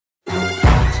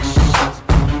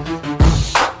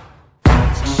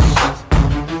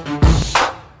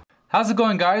How's it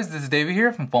going, guys? This is David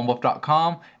here from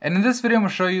phonebuff.com, and in this video I'm going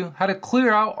to show you how to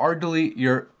clear out or delete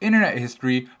your internet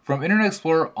history from Internet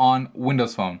Explorer on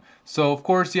Windows Phone. So of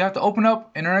course you have to open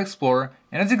up Internet Explorer,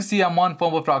 and as you can see I'm on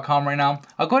phonebuff.com right now.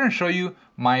 I'll go ahead and show you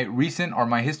my recent or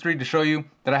my history to show you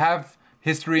that I have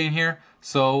history in here.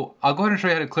 So I'll go ahead and show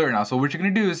you how to clear it now. So what you're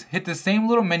going to do is hit the same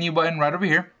little menu button right over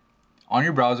here on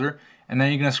your browser, and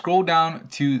then you're going to scroll down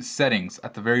to settings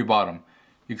at the very bottom.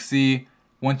 You can see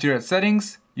once you're at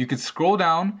settings, you could scroll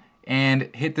down and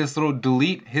hit this little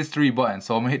delete history button.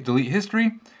 So I'm gonna hit delete history,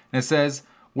 and it says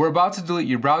we're about to delete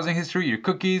your browsing history, your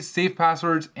cookies, safe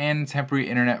passwords, and temporary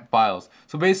internet files.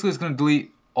 So basically it's gonna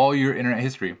delete all your internet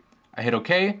history. I hit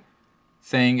OK,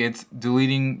 saying it's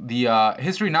deleting the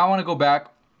history. Now I wanna go back.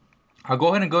 I'll go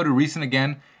ahead and go to recent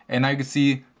again, and now you can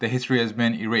see the history has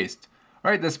been erased.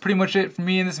 Alright, that's pretty much it for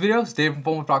me in this video. It's Dave from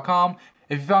phonebuff.com.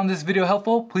 If you found this video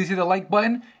helpful, please hit the like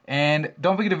button, and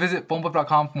don't forget to visit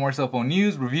phonebuff.com for more cell phone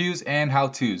news, reviews, and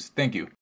how-tos. Thank you.